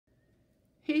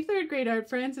Hey, third grade art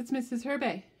friends, it's Mrs.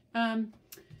 Herbay.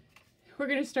 We're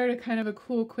going to start a kind of a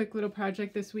cool, quick little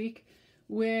project this week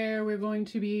where we're going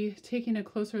to be taking a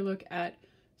closer look at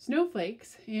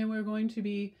snowflakes, and we're going to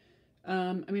be,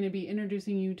 I'm going to be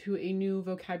introducing you to a new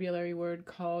vocabulary word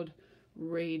called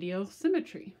radial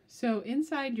symmetry. So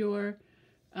inside your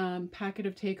packet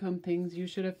of take-home things, you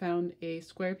should have found a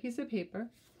square piece of paper.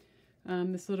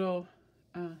 This little,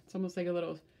 it's almost like a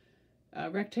little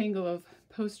rectangle of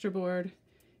poster board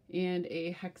and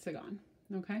a hexagon.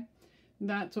 Okay,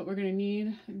 that's what we're going to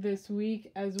need this week,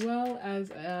 as well as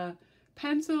a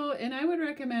pencil, and I would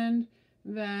recommend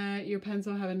that your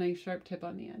pencil have a nice sharp tip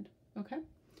on the end. Okay,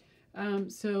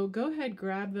 so go ahead,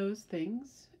 grab those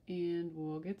things and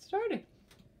we'll get started.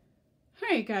 All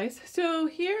right, guys, so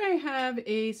here I have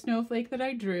a snowflake that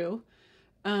I drew,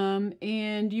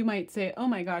 and you might say, oh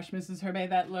my gosh, Mrs. Herbay,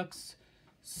 that looks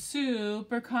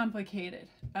super complicated.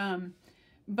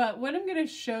 But what I'm going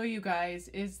to show you guys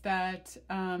is that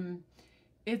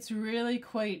it's really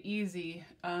quite easy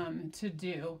to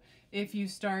do if you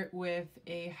start with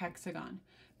a hexagon.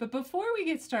 But before we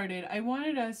get started, I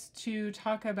wanted us to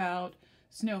talk about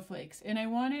snowflakes, and I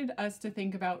wanted us to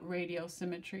think about radial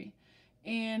symmetry.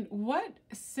 And what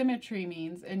symmetry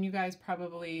means, and you guys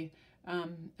probably,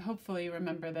 hopefully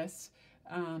remember this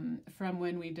from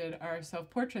when we did our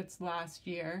self-portraits last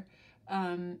year.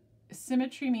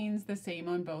 Symmetry means the same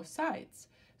on both sides.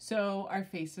 So our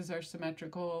faces are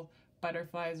symmetrical,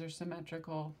 butterflies are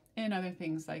symmetrical, and other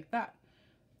things like that.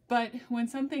 But when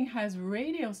something has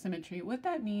radial symmetry, what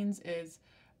that means is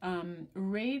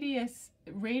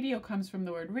radial comes from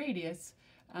the word radius,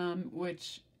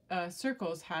 which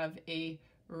circles have a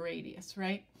radius,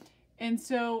 right? And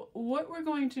so what we're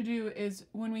going to do is,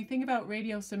 when we think about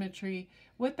radial symmetry,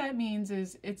 what that means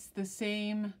is it's the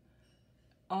same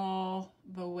all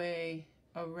the way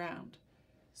around.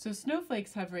 So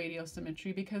snowflakes have radial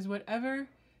symmetry because whatever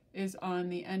is on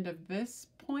the end of this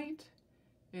point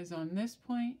is on this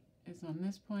point, is on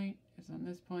this point, is on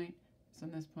this point, is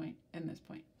on this point, and this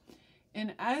point.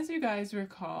 And as you guys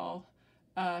recall,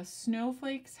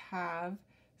 snowflakes have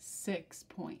 6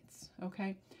 points,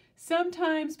 okay?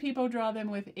 Sometimes people draw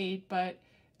them with 8, but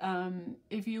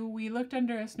if we looked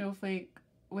under a snowflake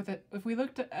if we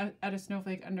looked at a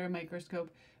snowflake under a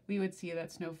microscope, we would see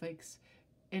that snowflakes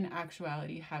in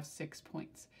actuality have 6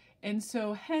 points. And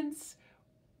so hence,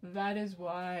 that is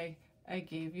why I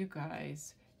gave you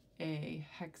guys a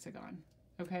hexagon,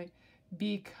 okay?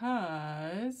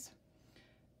 Because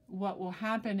what will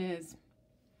happen is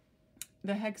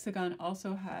the hexagon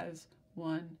also has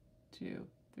 1, 2,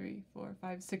 3, 4,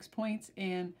 5, 6 points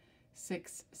and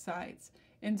 6 sides.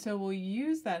 And so we'll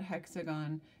use that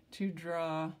hexagon to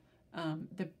draw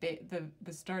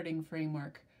the starting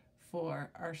framework for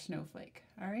our snowflake.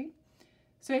 All right.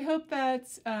 So I hope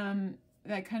that's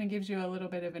that kind of gives you a little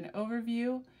bit of an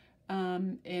overview,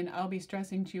 and I'll be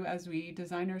stressing to you as we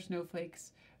design our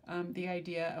snowflakes the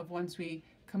idea of, once we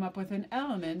come up with an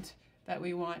element that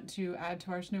we want to add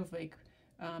to our snowflake,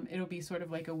 it'll be sort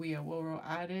of like a wheel where we'll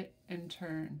add it and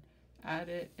turn, add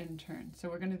it and turn. So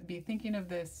we're going to be thinking of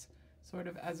this sort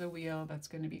of as a wheel that's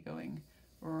going to be going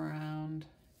around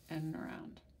and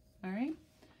around. All right,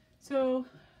 so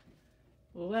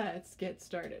let's get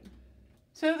started.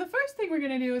 So the first thing we're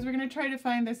going to do is we're going to try to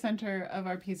find the center of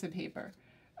our piece of paper.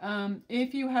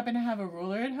 If you happen to have a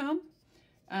ruler at home,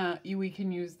 we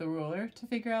can use the ruler to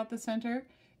figure out the center.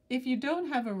 If you don't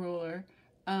have a ruler,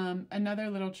 another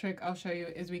little trick I'll show you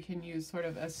is we can use sort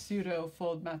of a pseudo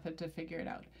fold method to figure it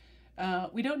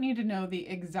out. We don't need to know the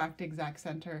exact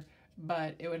center,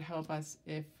 but it would help us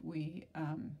if we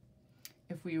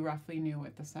roughly knew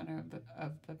what the center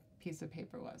of the piece of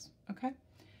paper was. Okay,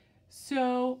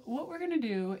 so what we're going to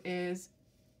do is,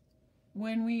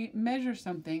 when we measure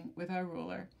something with our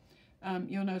ruler,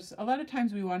 you'll notice a lot of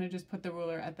times we want to just put the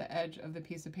ruler at the edge of the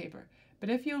piece of paper. But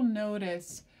if you'll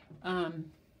notice on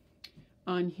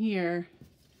here,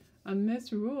 on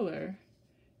this ruler,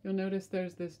 you'll notice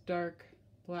there's this dark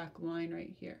black line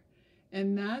right here.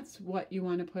 And that's what you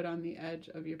want to put on the edge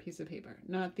of your piece of paper,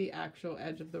 not the actual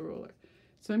edge of the ruler.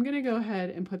 So I'm going to go ahead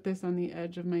and put this on the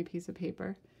edge of my piece of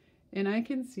paper. And I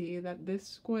can see that this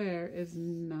square is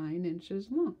 9 inches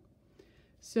long.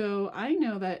 So I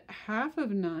know that half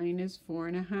of 9 is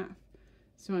 4.5.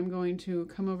 So I'm going to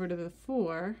come over to the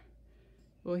 4.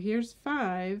 Well, here's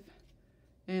 5.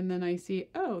 And then I see,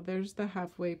 oh, there's the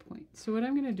halfway point. So what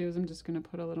I'm going to do is I'm just going to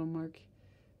put a little mark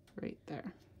right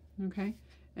there. Okay.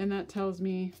 And that tells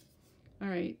me, all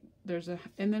right,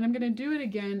 and then I'm going to do it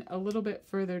again a little bit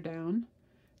further down.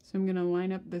 So I'm going to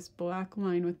line up this black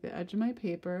line with the edge of my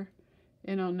paper,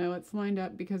 And I'll know it's lined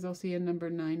up because I'll see a number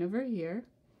 9 over here.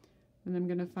 And I'm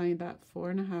going to find that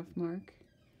 4.5 mark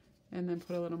and then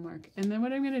put a little mark. And then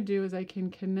what I'm going to do is I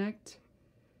can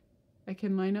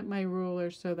line up my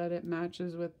ruler so that it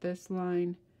matches with this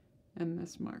line and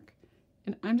this mark.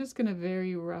 And I'm just going to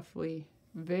very roughly,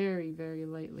 very, very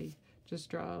lightly, just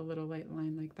draw a little light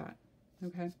line like that.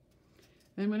 Okay?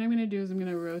 Then what I'm going to do is I'm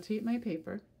going to rotate my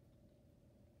paper.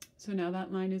 So now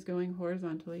that line is going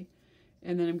horizontally.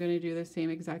 And then I'm going to do the same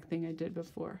exact thing I did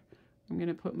before. I'm going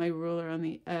to put my ruler on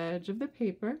the edge of the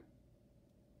paper.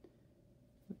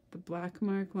 With the black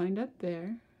mark lined up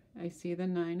there. I see the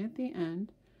 9 at the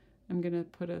end. I'm going to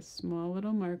put a small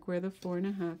little mark where the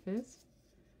 4.5 is.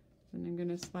 Then I'm going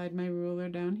to slide my ruler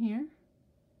down here.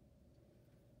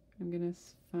 I'm going to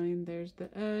find there's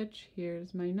the edge.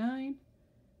 Here's my 9.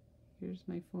 Here's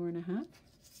my 4.5.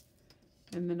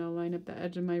 And then I'll line up the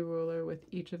edge of my ruler with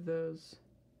each of those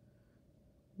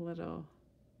little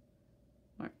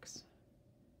marks.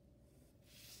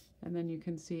 And then you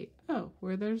can see, oh,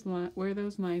 where those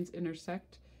lines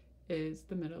intersect is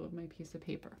the middle of my piece of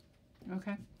paper.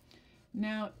 Okay?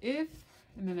 Now and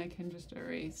then I can just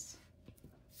erase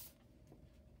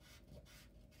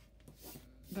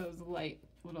those light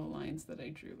little lines that I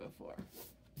drew before.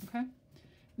 Okay?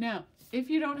 Now, if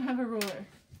you don't have a ruler,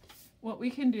 what we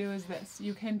can do is this.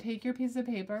 You can take your piece of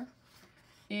paper,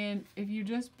 and if you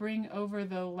just bring over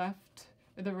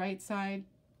the right side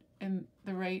and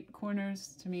the right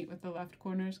corners to meet with the left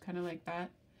corners, kind of like that.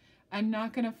 I'm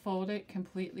not going to fold it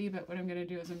completely, but what I'm going to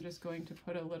do is I'm just going to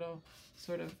put a little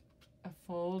sort of a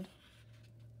fold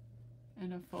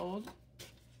and a fold.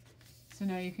 So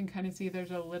now you can kind of see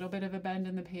there's a little bit of a bend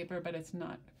in the paper, but it's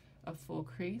not a full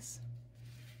crease.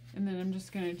 And then I'm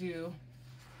just going to do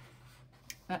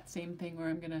that same thing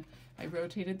where I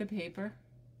rotated the paper.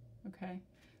 Okay.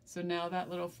 So now that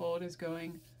little fold is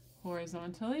going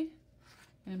horizontally.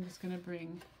 And I'm just going to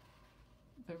bring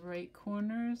the right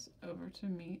corners over to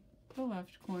meet the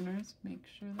left corners. Make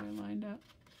sure they're lined up.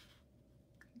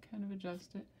 Kind of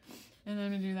adjust it. And then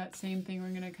I'm going to do that same thing. We're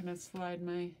going to kind of slide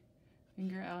my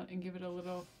finger out and give it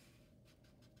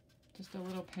just a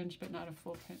little pinch, but not a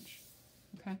full pinch.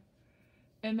 Okay?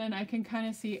 And then I can kind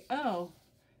of see, oh,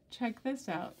 check this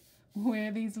out.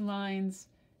 Where these lines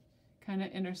kind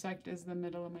of intersect is the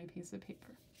middle of my piece of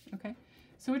paper. Okay?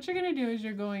 So what you're going to do is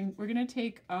we're going to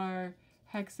take our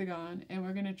hexagon and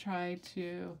we're going to try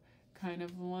to kind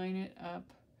of line it up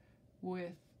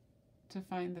to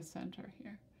find the center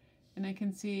here. And I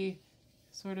can see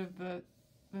sort of the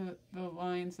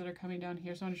lines that are coming down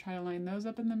here. So I'm going to try to line those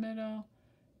up in the middle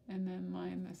and then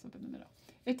line this up in the middle.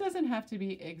 It doesn't have to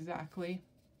be exactly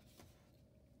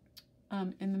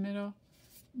in the middle,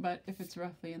 but if it's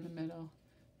roughly in the middle,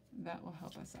 that will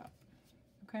help us out.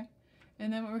 Okay?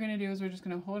 And then what we're going to do is we're just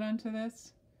going to hold on to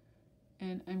this,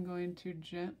 and I'm going to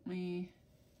gently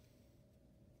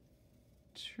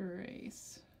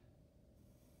trace.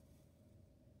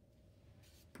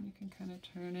 You can kind of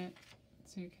turn it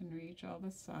so you can reach all the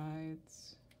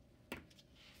sides.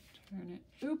 Turn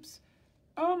it. Oops.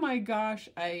 Oh my gosh,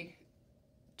 I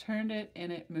turned it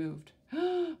and it moved.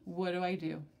 What do I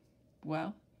do?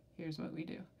 Well, here's what we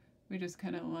do. We just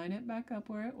kind of line it back up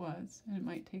where it was, and it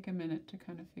might take a minute to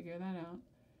kind of figure that out.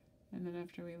 And then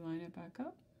after we line it back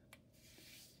up,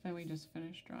 then we just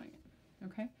finish drawing it.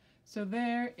 Okay? So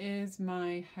there is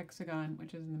my hexagon,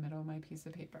 which is in the middle of my piece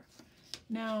of paper.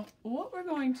 Now, what we're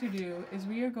going to do is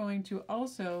we are going to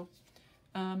also,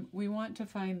 we want to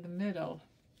find the middle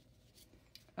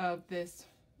of this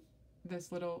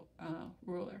little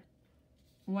ruler.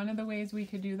 One of the ways we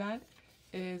could do that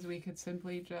is we could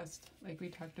simply just, like we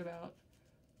talked about,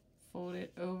 fold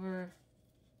it over,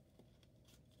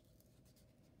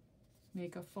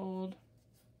 make a fold,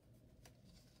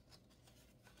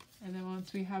 and then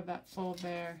once we have that fold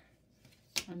there,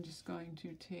 I'm just going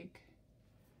to take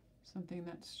something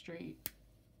that's straight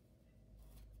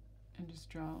and just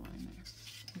draw a line there.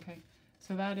 Okay,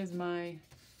 so that is my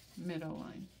middle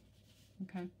line.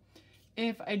 Okay,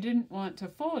 if I didn't want to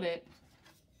fold it,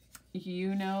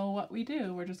 you know what we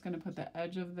do. We're just going to put the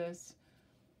edge of this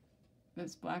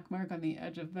black mark on the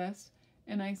edge of this,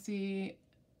 and I see,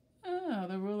 oh,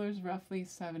 the ruler's roughly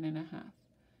 7.5.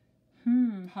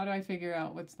 How do I figure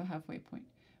out what's the halfway point?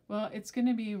 Well, it's going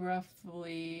to be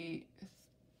roughly,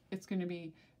 it's going to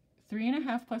be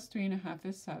 3.5 plus 3.5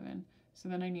 is 7. So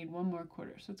then I need 1 more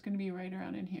quarter. So it's going to be right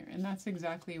around in here. And that's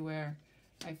exactly where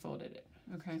I folded it.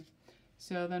 Okay.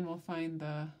 So then we'll find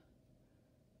the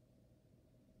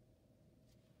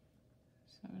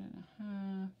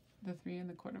 7.5, the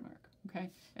 3.25 mark. Okay.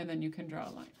 And then you can draw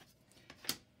a line.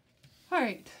 All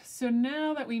right. So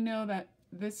now that we know that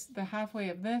the halfway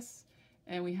of this,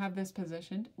 and we have this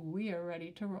positioned, we are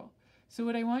ready to roll. So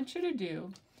what I want you to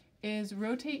do is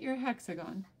rotate your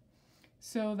hexagon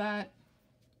so that,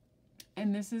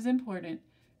 and this is important,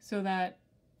 so that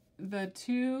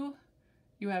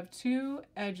you have two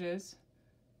edges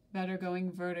that are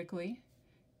going vertically,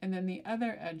 and then the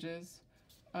other edges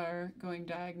are going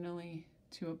diagonally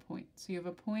to a point. So you have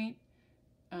a point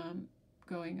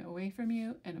going away from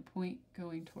you and a point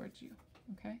going towards you,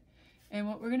 okay? And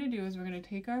what we're going to do is we're going to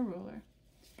take our ruler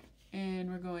and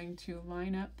we're going to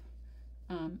line up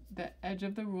the edge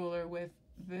of the ruler with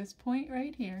this point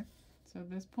right here. So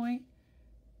this point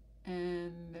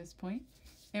and this point.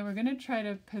 And we're going to try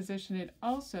to position it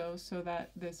also so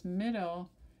that this middle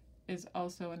is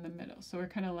also in the middle. So we're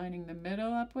kind of lining the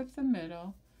middle up with the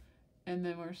middle, and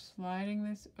then we're sliding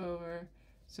this over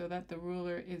so that the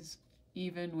ruler is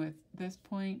even with this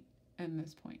point and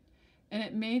this point. And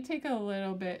it may take a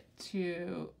little bit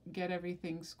to get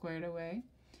everything squared away.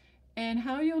 And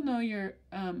how you'll know you're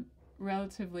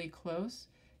relatively close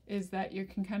is that you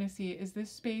can kind of see, is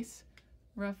this space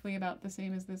roughly about the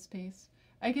same as this space?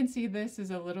 I can see this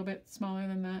is a little bit smaller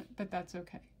than that, but that's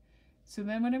okay. So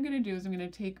then what I'm going to do is I'm going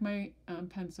to take my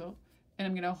pencil and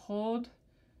I'm going to hold,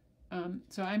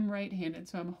 so I'm right-handed,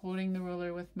 so I'm holding the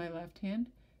ruler with my left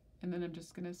hand, and then I'm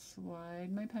just going to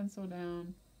slide my pencil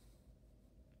down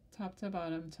top to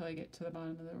bottom until I get to the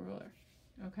bottom of the ruler,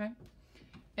 okay?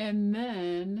 And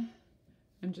then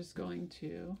I'm just going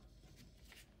to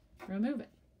remove it.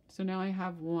 So now I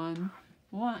have one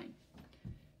line.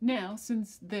 Now,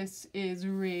 since this is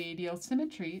radial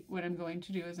symmetry, what I'm going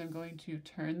to do is I'm going to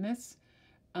turn this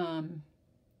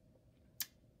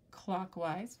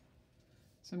clockwise.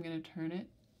 So I'm going to turn it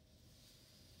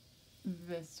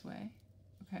this way,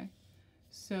 okay?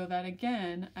 So that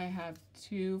again, I have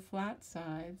two flat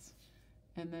sides,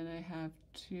 and then I have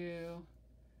two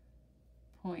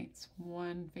points,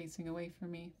 one facing away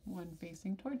from me, one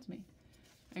facing towards me.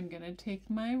 I'm going to take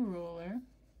my ruler,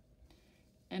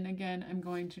 and again, I'm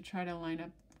going to try to line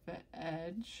up the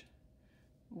edge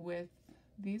with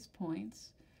these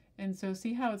points. And so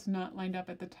see how it's not lined up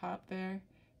at the top there,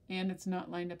 and it's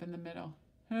not lined up in the middle.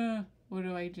 What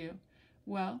do I do?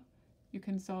 Well, you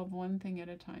can solve one thing at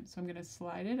a time. So I'm going to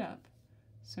slide it up.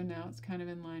 So now it's kind of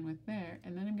in line with there.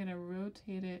 And then I'm going to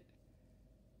rotate it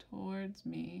towards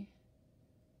me,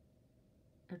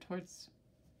 or towards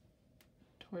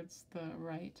the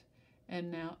right.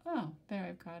 And now, oh, there,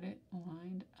 I've got it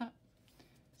lined up.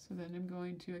 So then I'm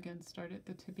going to, again, start at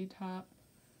the tippy top,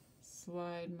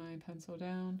 slide my pencil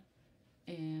down,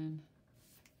 and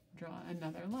draw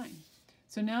another line.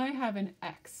 So now I have an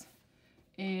X.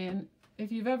 And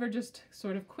if you've ever just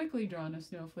sort of quickly drawn a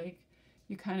snowflake,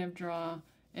 you kind of draw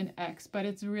an X, but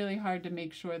it's really hard to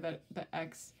make sure that the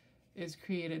X is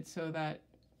created so that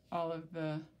all of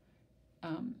the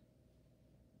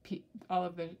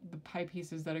pie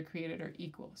pieces that are created are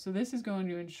equal. So this is going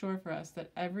to ensure for us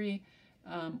that every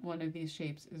one of these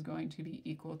shapes is going to be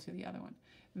equal to the other one.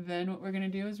 Then what we're going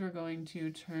to do is we're going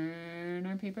to turn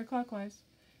our paper clockwise.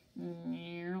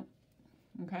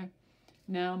 Okay.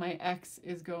 Now my X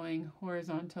is going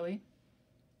horizontally.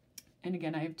 And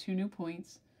again, I have two new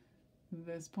points,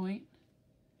 this point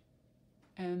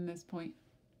and this point.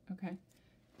 Okay.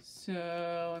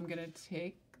 So I'm going to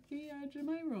take the edge of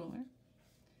my ruler,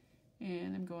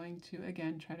 and I'm going to,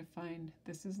 again, try to find,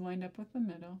 this is lined up with the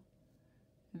middle.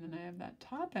 And then I have that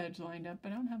top edge lined up,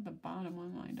 but I don't have the bottom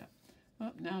one lined up.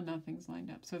 Oh, now nothing's lined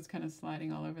up. So it's kind of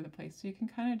sliding all over the place. So you can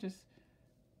kind of just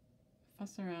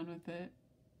fuss around with it.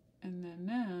 And then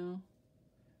now,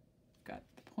 got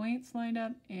the points lined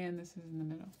up, and this is in the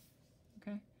middle.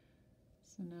 Okay?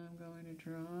 So now I'm going to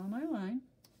draw my line.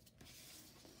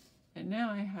 And now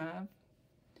I have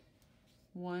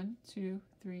 1, 2,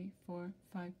 3, 4,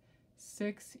 5,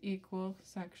 6 equal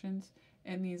sections.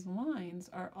 And these lines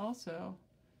are also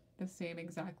the same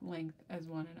exact length as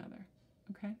one another.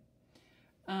 Okay?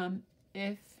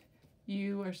 If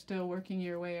you are still working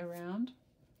your way around,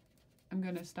 I'm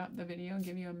going to stop the video and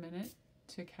give you a minute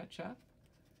to catch up.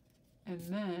 And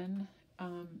then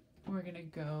we're going to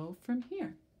go from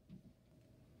here.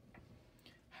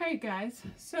 All right, guys.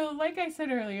 So like I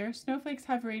said earlier, snowflakes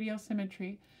have radial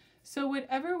symmetry. So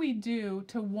whatever we do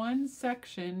to one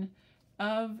section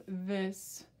of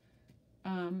this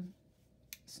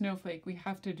snowflake, we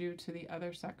have to do to the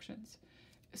other sections.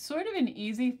 Sort of an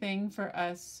easy thing for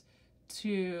us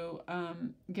to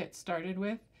get started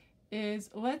with is,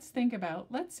 let's think about,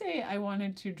 let's say I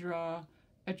wanted to draw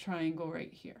a triangle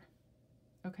right here.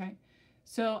 Okay,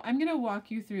 so I'm going to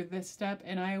walk you through this step,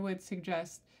 and I would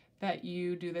suggest that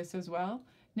you do this as well.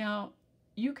 Now,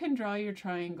 you can draw your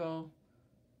triangle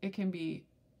it can be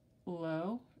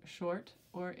low, short,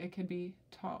 or it could be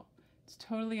tall. It's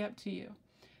totally up to you.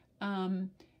 And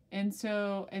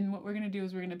what we're going to do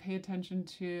is we're going to pay attention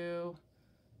to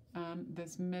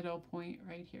this middle point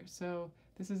right here. So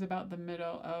this is about the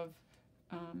middle of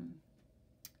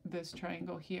this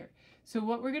triangle here. So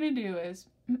what we're going to do is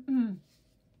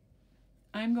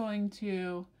I'm going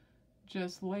to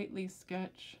just lightly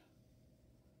sketch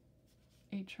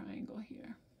a triangle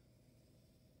here.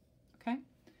 Okay?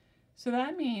 So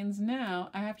that means now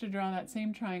I have to draw that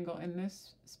same triangle in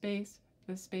this space,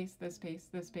 this space, this space,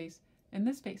 this space, and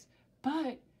this space.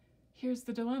 But here's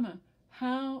the dilemma.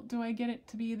 How do I get it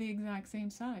to be the exact same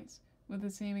size with the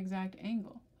same exact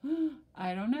angle?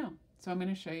 I don't know. So I'm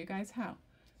going to show you guys how.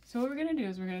 So what we're going to do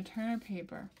is we're going to turn our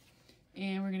paper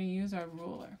and we're going to use our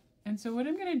ruler. And so what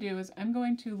I'm going to do is I'm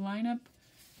going to line up,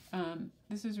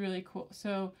 this is really cool.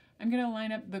 So I'm going to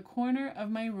line up the corner of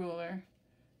my ruler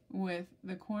with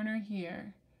the corner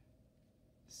here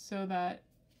so that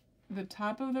the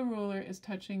top of the ruler is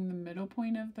touching the middle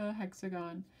point of the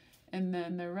hexagon, and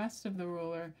then the rest of the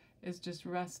ruler is just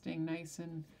resting nice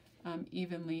and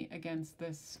evenly against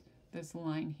this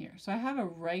line here. So I have a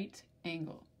right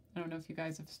angle. I don't know if you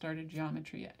guys have started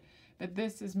geometry yet, but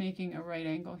this is making a right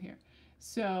angle here.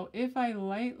 So if I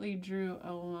lightly drew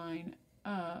a line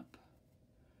up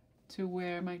to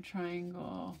where my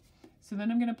triangle, so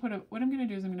then I'm going to put what I'm going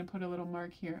to do is I'm going to put a little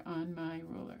mark here on my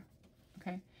ruler,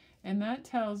 okay? And that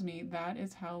tells me that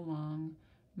is how long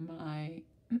my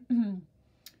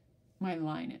my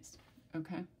line is,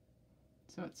 okay?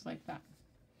 So it's like that.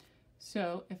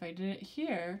 So if I did it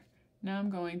here, now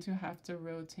I'm going to have to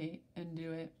rotate and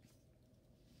do it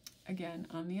again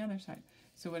on the other side.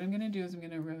 So what I'm going to do is I'm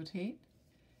going to rotate,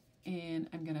 and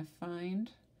I'm going to find,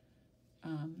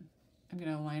 I'm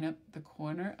going to line up the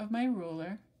corner of my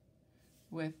ruler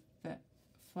with the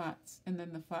flats, and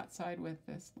then the flat side with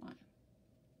this line.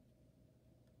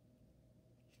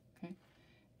 Okay,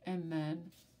 and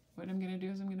then what I'm going to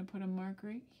do is I'm going to put a mark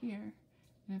right here,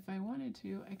 and if I wanted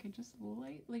to, I could just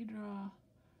lightly draw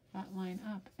that line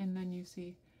up, and then you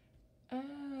see,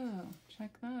 oh, check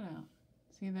that out.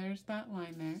 See, there's that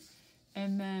line there,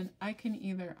 and then I can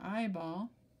either eyeball,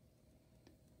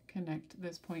 connect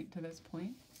this point to this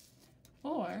point,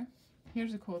 or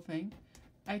here's a cool thing,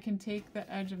 I can take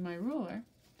the edge of my ruler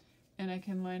and I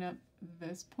can line up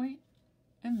this point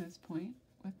and this point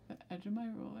with the edge of my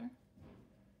ruler,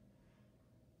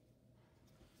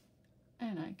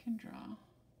 and I can draw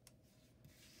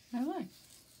my line.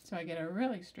 So I get a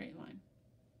really straight line.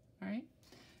 All right?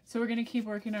 So we're going to keep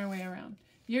working our way around.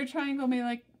 Your triangle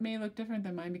may look different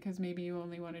than mine because maybe you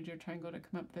only wanted your triangle to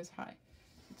come up this high.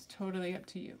 It's totally up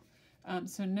to you.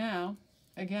 So now,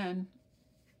 again,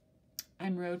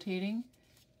 I'm rotating,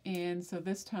 and so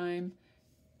this time,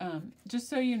 just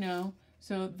so you know,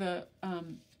 so the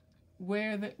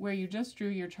where you just drew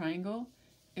your triangle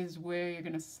is where you're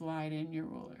going to slide in your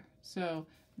ruler. So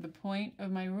the point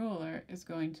of my ruler is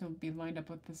going to be lined up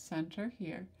with the center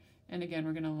here, and again,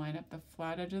 we're going to line up the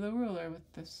flat edge of the ruler with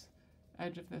this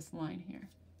edge of this line here.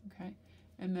 Okay,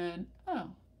 and then I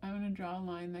want to draw a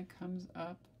line that comes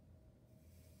up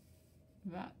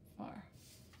that far.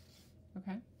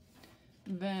 Okay,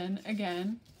 then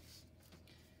again,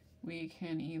 we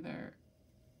can either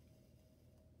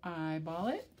eyeball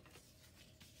it,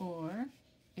 or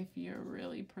if you're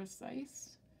really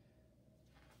precise,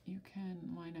 you can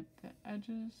line up the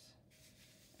edges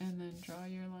and then draw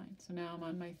your line. So now I'm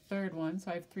on my third one,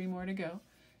 so I have 3 more to go.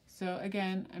 So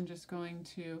again, I'm just going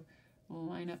to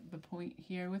line up the point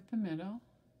here with the middle,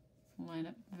 line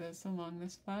up this along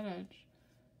this flat edge,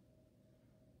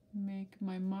 make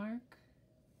my mark,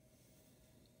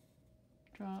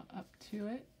 draw up to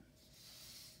it,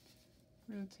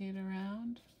 rotate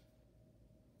around,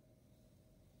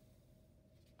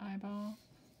 eyeball,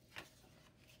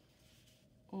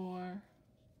 or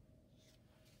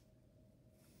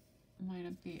line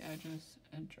up the edges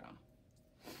and draw.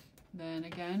 Then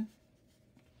again,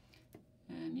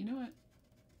 and you know what?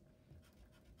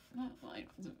 That line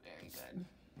wasn't very good.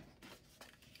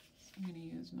 So I'm going to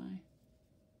use my,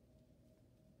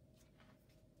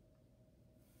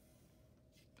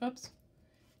 oops,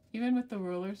 even with the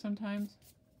ruler sometimes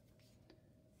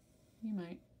you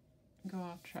might go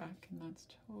off track, and that's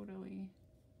totally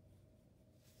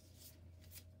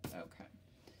okay.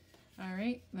 All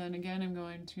right, then again, I'm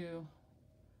going to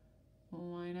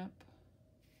line up,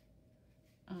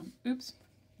 oops,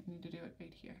 I need to do it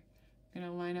right here. I'm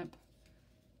going to line up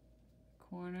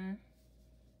corner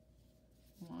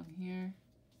along here,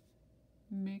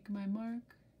 make my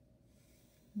mark,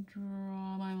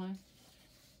 draw my line.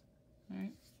 All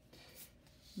right,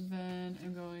 Then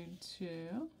I'm going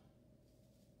to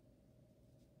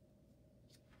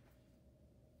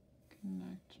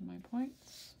connect my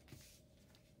points.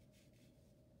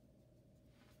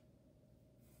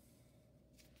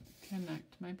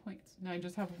 Connect my points. Now I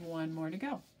just have one more to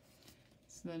go.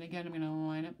 So then again, I'm going to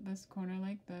line up this corner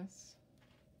like this.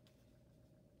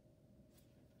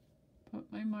 Put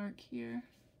my mark here.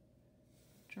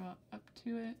 Draw up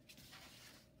to it.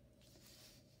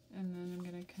 And then I'm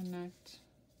going to connect.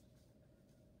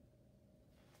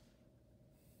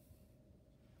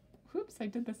 Whoops, I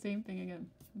did the same thing again.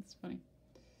 That's funny.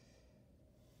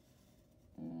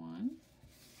 1.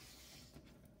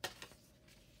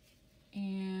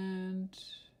 And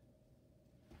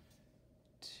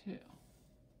 2.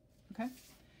 Okay.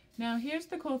 Now here's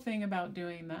the cool thing about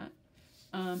doing that.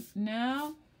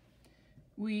 Now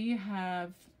we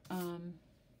have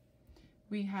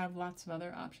lots of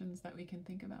other options that we can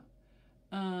think about.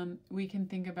 We can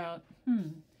think about,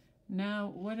 now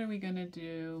what are we going to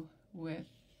do with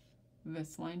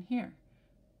this line here?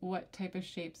 What type of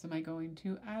shapes am I going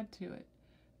to add to it?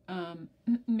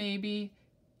 Maybe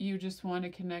you just want to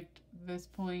connect this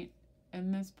point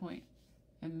and this point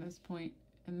and this point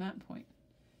and that point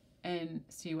and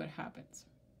see what happens.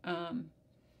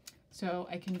 So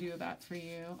I can do that for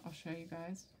you. I'll show you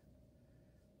guys.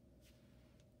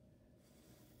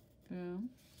 Boom.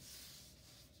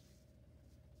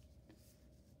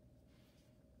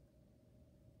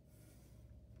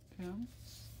 Boom.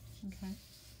 Okay.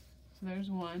 So there's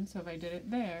one. So if I did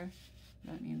it there,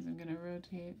 that means I'm going to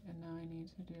rotate, and now I need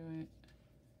to do it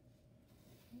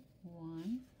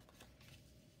 1.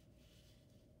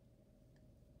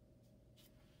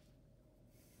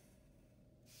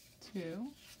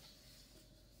 2.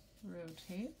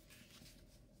 Rotate.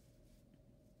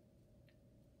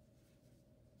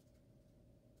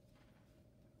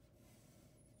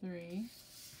 3.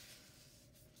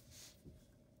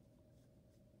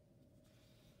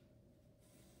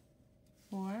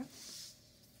 4.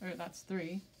 Or that's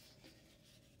 3.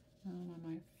 On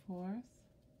my 4th.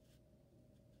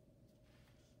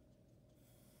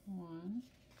 1.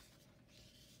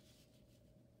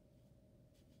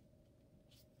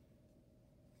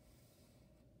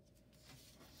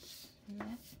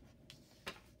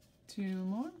 2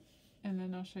 more, and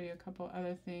then I'll show you a couple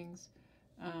other things.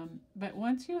 But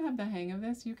once you have the hang of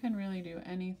this, you can really do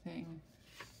anything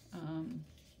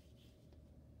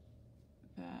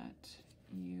that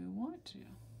you want to.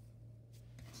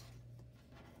 It's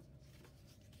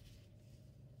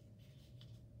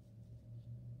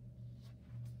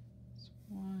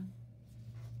 1.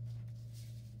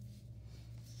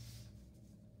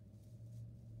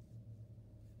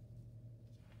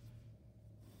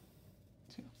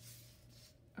 2.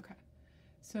 Okay,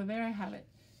 so there I have it.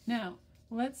 Now,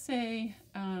 let's say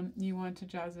you want to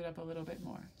jazz it up a little bit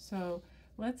more. So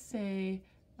let's say,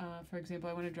 for example,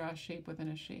 I want to draw a shape within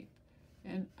a shape.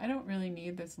 And I don't really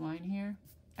need this line here.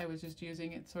 I was just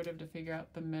using it sort of to figure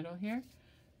out the middle here.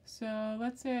 So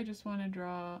let's say I just want to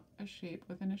draw a shape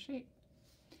within a shape.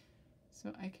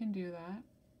 So I can do that.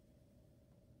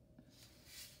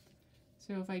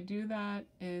 So if I do that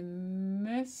in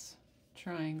this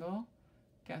triangle,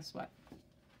 guess what?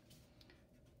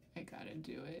 I gotta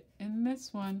do it in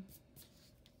this one.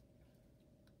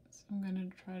 So I'm gonna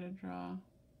try to draw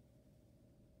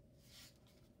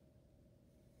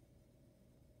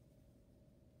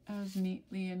as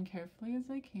neatly and carefully as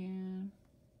I can.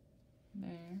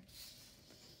 There.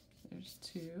 There's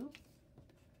 2.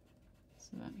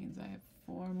 So that means I have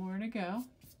 4 more to go.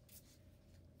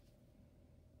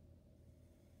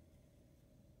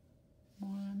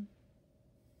 1.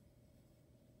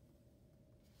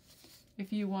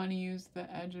 If you want to use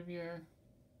the edge of your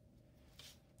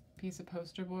piece of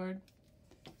poster board,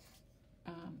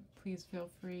 please feel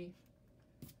free.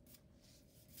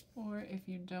 Or if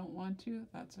you don't want to,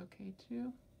 that's okay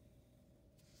too.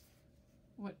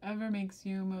 Whatever makes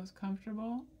you most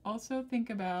comfortable. Also think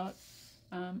about,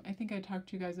 I think I talked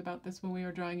to you guys about this when we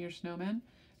were drawing your snowmen,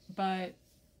 but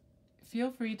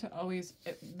feel free to always,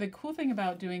 the cool thing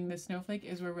about doing the snowflake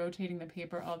is we're rotating the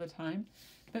paper all the time,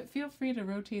 but feel free to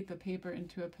rotate the paper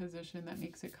into a position that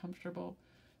makes it comfortable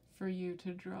for you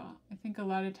to draw. I think a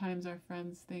lot of times our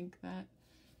friends think that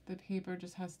the paper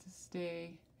just has to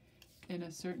stay in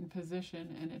a certain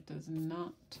position, and it does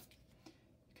not.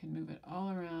 You can move it all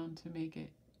around to make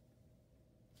it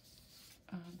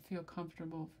feel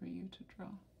comfortable for you to draw.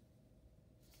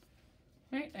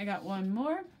 Right, I got one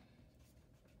more.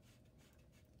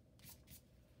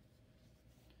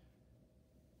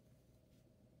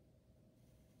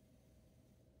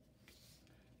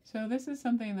 So this is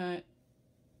something that,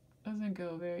 doesn't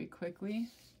go very quickly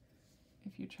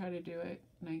if you try to do it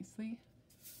nicely.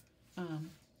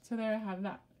 So there I have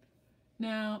that.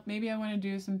 Now maybe I want to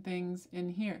do some things in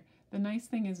here. The nice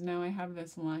thing is now I have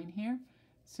this line here,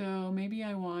 so maybe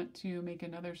I want to make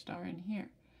another star in here.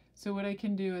 So what I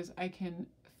can do is I can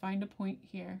find a point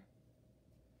here.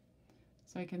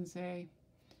 So I can say,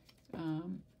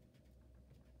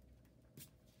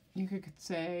 you could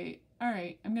say, all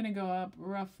right, I'm going to go up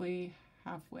roughly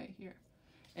halfway here.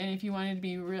 And if you wanted to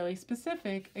be really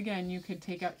specific, again, you could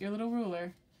take out your little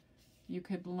ruler. You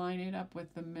could line it up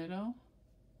with the middle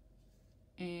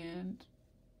and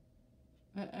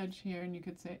the edge here, and you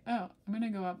could say, oh, I'm going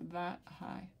to go up that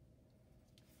high.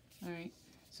 All right.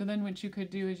 So then what you could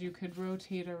do is you could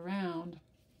rotate around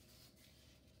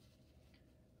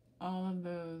all of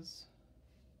those.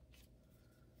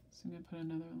 So I'm going to put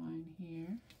another line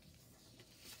here.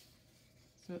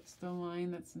 So it's the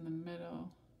line that's in the middle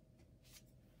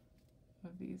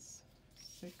of these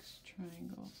 6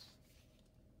 triangles.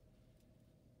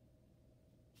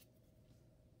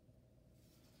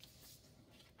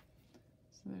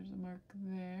 So there's a mark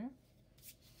there.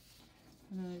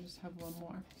 And then I just have one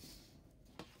more.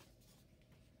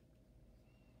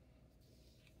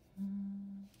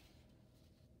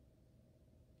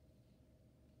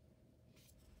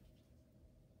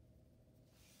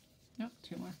 Nope,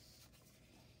 2 more.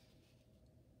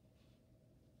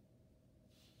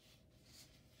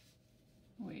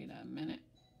 Wait a minute.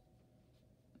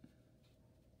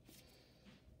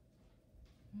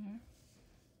 There.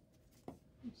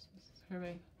 Oops, this is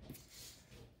Herbay.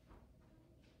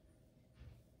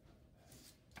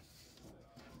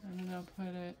 And then I'll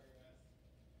put it.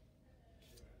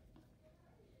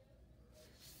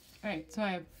 All right, so I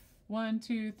have 1,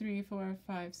 2, 3, 4,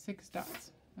 5, 6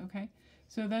 dots. Okay,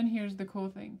 so then here's the cool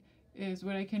thing, is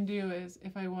what I can do is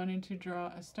if I wanted to draw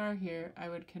a star here, I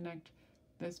would connect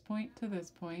this point to this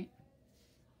point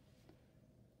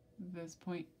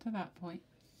to that point,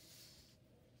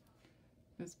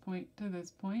 this point to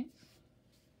this point,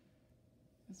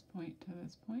 this point to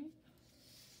this point,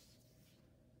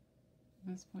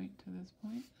 this point to this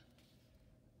point,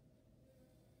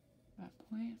 that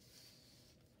point,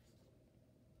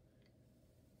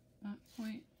 that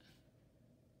point,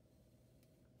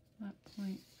 that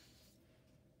point,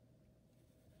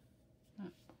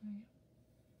 that point.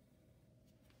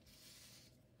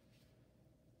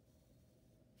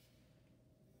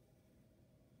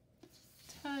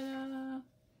 Ta-da!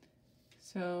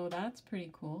 So that's pretty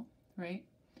cool, right?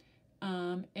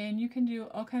 And you can do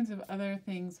all kinds of other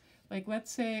things. Like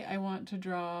let's say I want to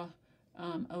draw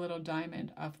a little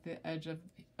diamond off the edge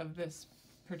of this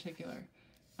particular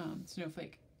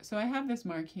snowflake. So I have this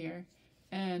mark here,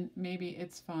 and maybe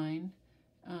it's fine,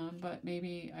 but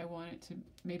maybe I want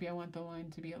the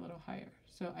line to be a little higher.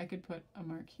 So I could put a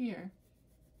mark here.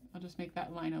 I'll just make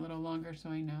that line a little longer so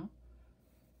I know.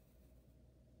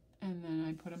 And then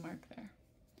I put a mark there.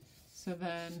 So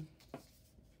then,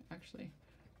 actually,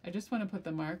 I just want to put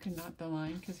the mark and not the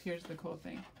line, because here's the cool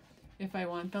thing. If I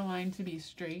want the line to be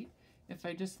straight, if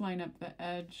I just line up the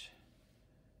edge,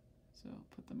 so I'll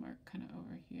put the mark kind of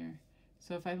over here.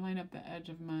 So if I line up the edge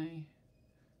of my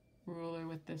ruler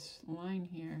with this line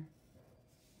here,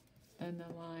 then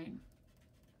the line,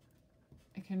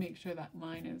 I can make sure that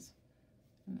line is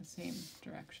in the same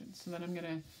direction. So then I'm going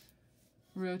to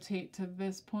rotate to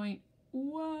this point.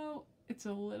 Whoa, it's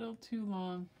a little too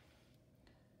long.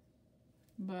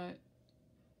 But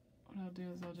what I'll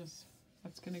do is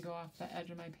that's going to go off the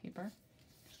edge of my paper.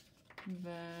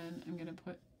 Then I'm going to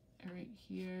put it right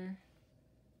here,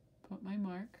 put my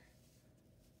mark,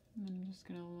 and then I'm just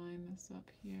going to line this up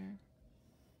here.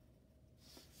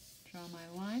 Draw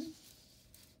my line.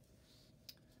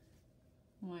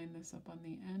 Line this up on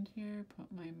the end here, put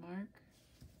my mark.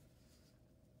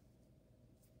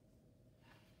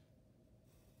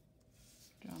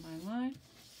 Draw my line,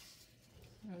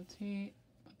 rotate,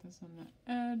 put this on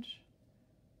the edge.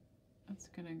 That's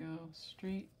going to go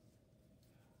straight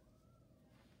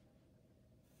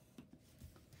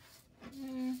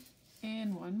there.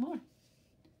 And one more.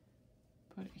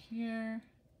 Put it here,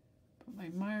 put my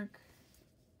mark,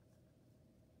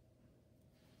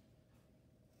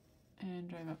 and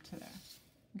drive up to there.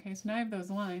 Okay, so now I have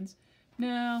those lines.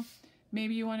 Now,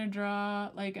 maybe you want to draw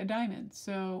like a diamond.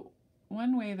 So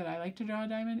one way that I like to draw a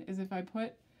diamond is if I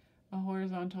put a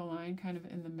horizontal line kind of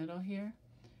in the middle here,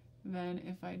 then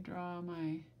if I draw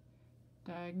my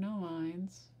diagonal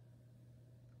lines,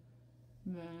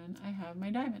 then I have my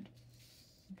diamond.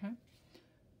 Okay,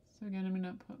 so again, I'm going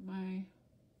to put my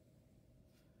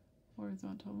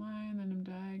horizontal line, then I'm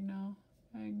diagonal,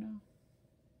 diagonal,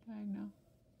 diagonal,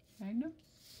 diagonal.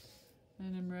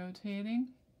 and I'm rotating,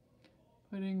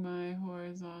 putting my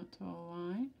horizontal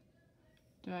line,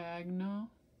 diagonal,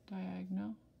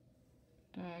 diagonal,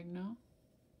 diagonal,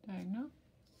 diagonal,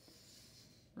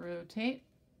 rotate,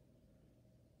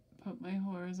 put my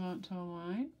horizontal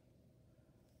line,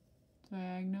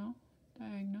 diagonal,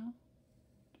 diagonal,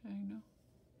 diagonal,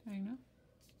 diagonal,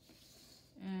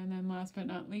 and then last but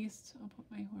not least, I'll put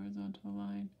my horizontal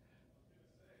line.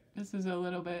 This is a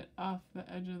little bit off the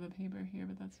edge of the paper here,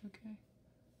 but that's okay.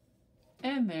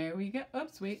 And there we go.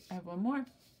 Oops, wait, I have one more.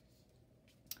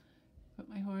 Put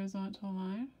my horizontal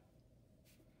line,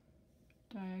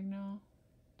 diagonal,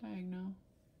 diagonal,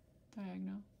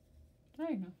 diagonal,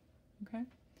 diagonal, okay?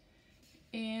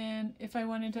 And if I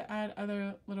wanted to add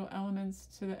other little elements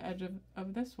to the edge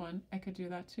of this one, I could do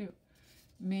that too.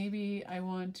 Maybe I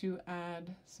want to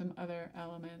add some other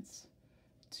elements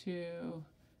to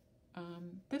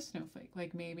this snowflake.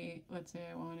 Like maybe, let's say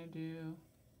I want to do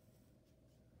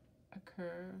a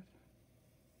curve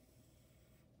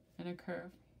and a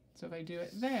curve. So if I do it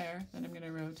there, then I'm going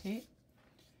to rotate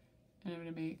and I'm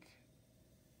going to make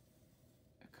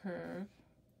a curve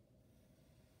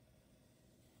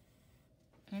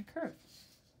and a curve.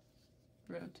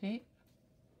 Rotate,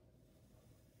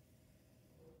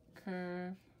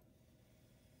 curve,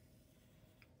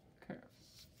 curve.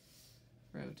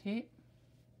 Rotate,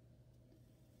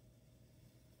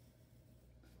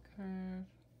 curve,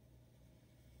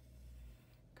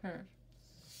 curve.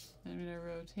 I'm going to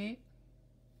rotate,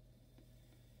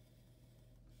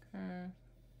 curve,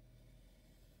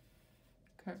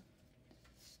 curve.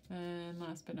 And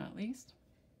last but not least,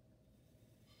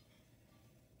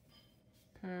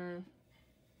 curve,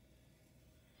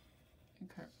 and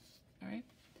curve. All right.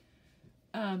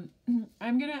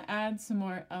 I'm going to add some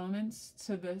more elements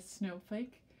to the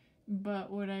snowflake, but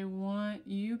what I want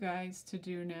you guys to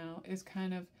do now is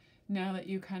kind of, now that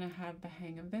you kind of have the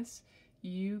hang of this,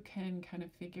 you can kind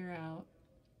of figure out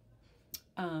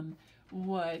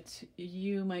what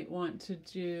you might want to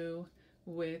do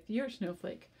with your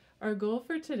snowflake. Our goal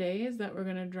for today is that we're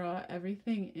going to draw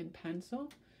everything in pencil,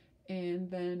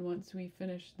 and then once we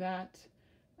finish that,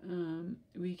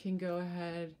 we can go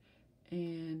ahead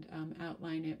and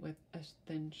outline it with a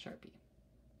thin Sharpie.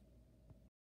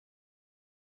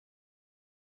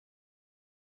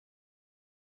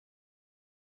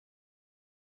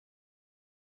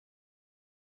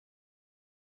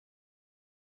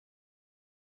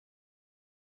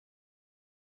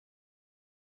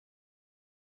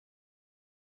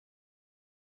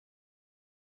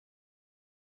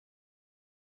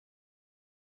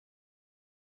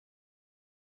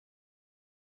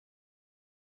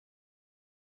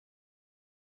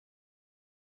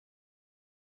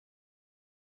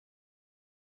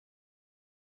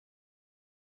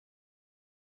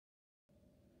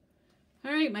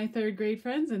 All right, my third grade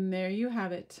friends, and there you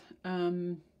have it.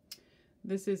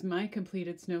 This is my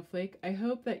completed snowflake. I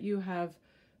hope that you have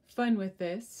fun with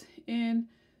this, and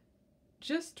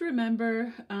just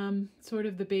remember sort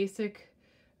of the basic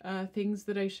things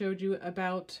that I showed you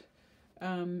about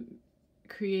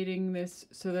creating this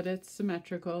so that it's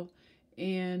symmetrical.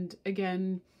 And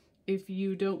again, if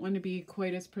you don't want to be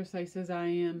quite as precise as I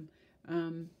am,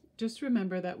 just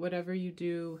remember that whatever you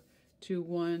do to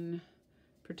one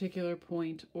particular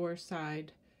point or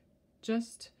side,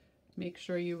 just make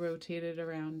sure you rotate it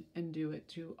around and do it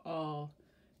to all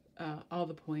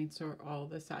the points or all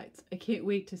the sides. I can't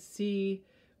wait to see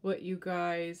what you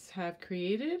guys have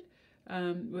created.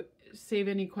 Save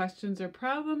any questions or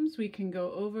problems. We can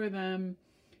go over them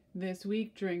this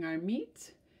week during our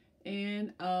meet.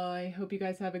 And I hope you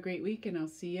guys have a great week, and I'll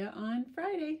see you on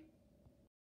Friday.